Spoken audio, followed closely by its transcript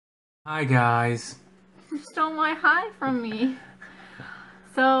Hi guys. You stole my hi from me.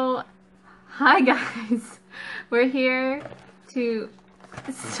 So, hi guys. We're here to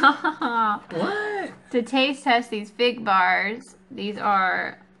stop What? to taste test these fig bars. These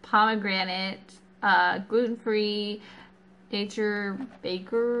are pomegranate, gluten-free, Nature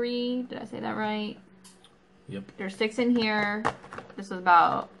Bakery. Did I say that right? Yep. There's 6 in here. This was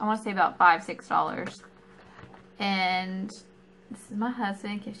about, I want to say about $5-6. And this is my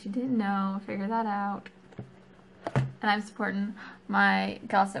husband, in case you didn't know. Figure that out. And I'm supporting my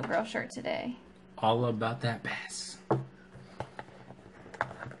Gossip Girl shirt today. All about that bass.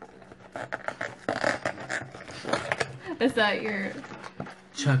 Is that your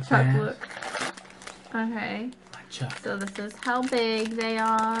Chuck Chuck bass. look? Okay. My Chuck. So this is how big they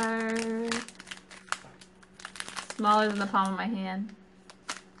are. Smaller than the palm of my hand.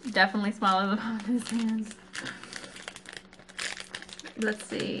 Definitely smaller than the palm of his hand. Let's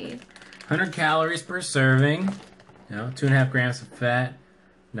see. 100 calories per serving. 2.5 grams of fat.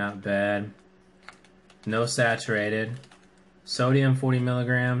 Not bad. No saturated. Sodium 40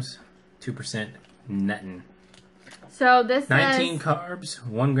 milligrams. 2% nothing. So this 19 says, carbs.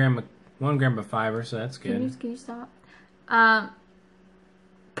 1 gram of fiber. So that's good. Can you stop?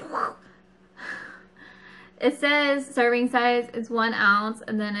 It says serving size is 1 ounce,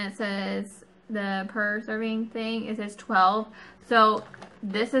 and then it says the per serving thing, it says 12. So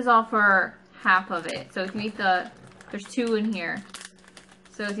this is all for half of it. So if you eat there's 2 in here.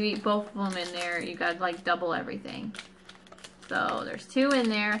 So if you eat both of them in there, you got like double everything. So there's 2 in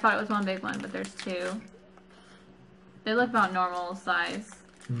there. I thought it was one big one, but there's 2. They look about normal size.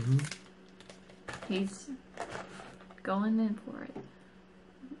 Mm-hmm. He's going in for it.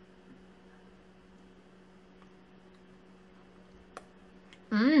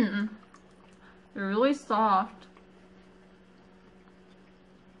 Mmm. They're really soft.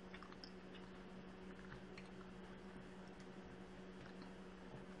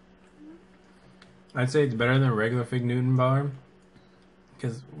 I'd say it's better than a regular fig Newton bar.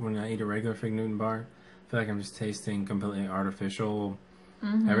 Because when I eat a regular fig Newton bar, I feel like I'm just tasting completely artificial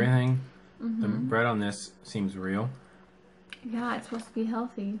everything. The bread on this seems real. Yeah, it's supposed to be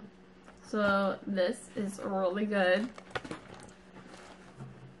healthy. So this is really good.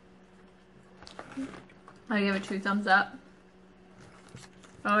 I give it 2 thumbs up.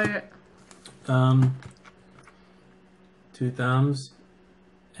 Oh yeah. 2 thumbs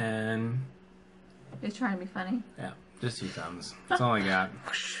and He's trying to be funny. yeah, just 2 thumbs. That's all I got.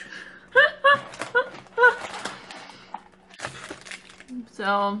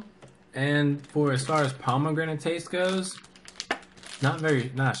 So, And for as far as pomegranate taste goes, not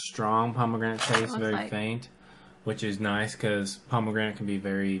a strong pomegranate taste, very like faint, which is nice because pomegranate can be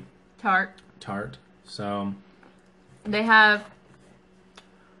very tart. tart. So They have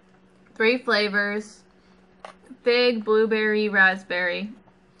 3 flavors. Fig, blueberry, raspberry.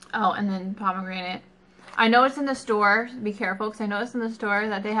 Oh, and then pomegranate. I know it's in the store. Be careful, because I noticed in the store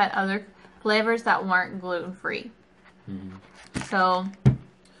that they had other flavors that weren't gluten-free. So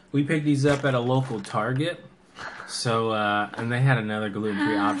we picked these up at a local Target. So and they had another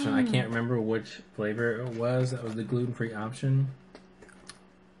gluten-free option. I can't remember which flavor it was. That was the gluten-free option.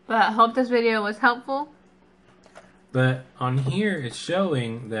 But I hope this video was helpful. But on here, it's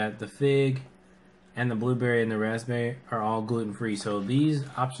showing that the fig and the blueberry and the raspberry are all gluten-free. So these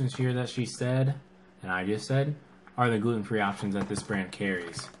options here that she said, and I just said, are the gluten-free options that this brand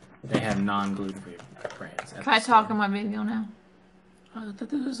carries. They have non-gluten-free brands. Can I talk in my video now? Oh, I thought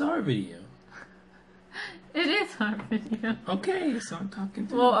this was our video. It is our video. Okay, so I'm talking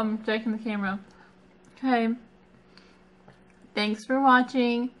to Well, I'm checking the camera. Okay. Thanks for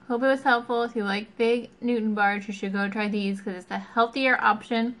watching. Hope it was helpful. If you like Fig Newton bars, you should go try these because it's a healthier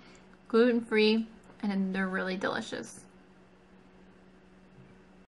option, gluten-free, and they're really delicious.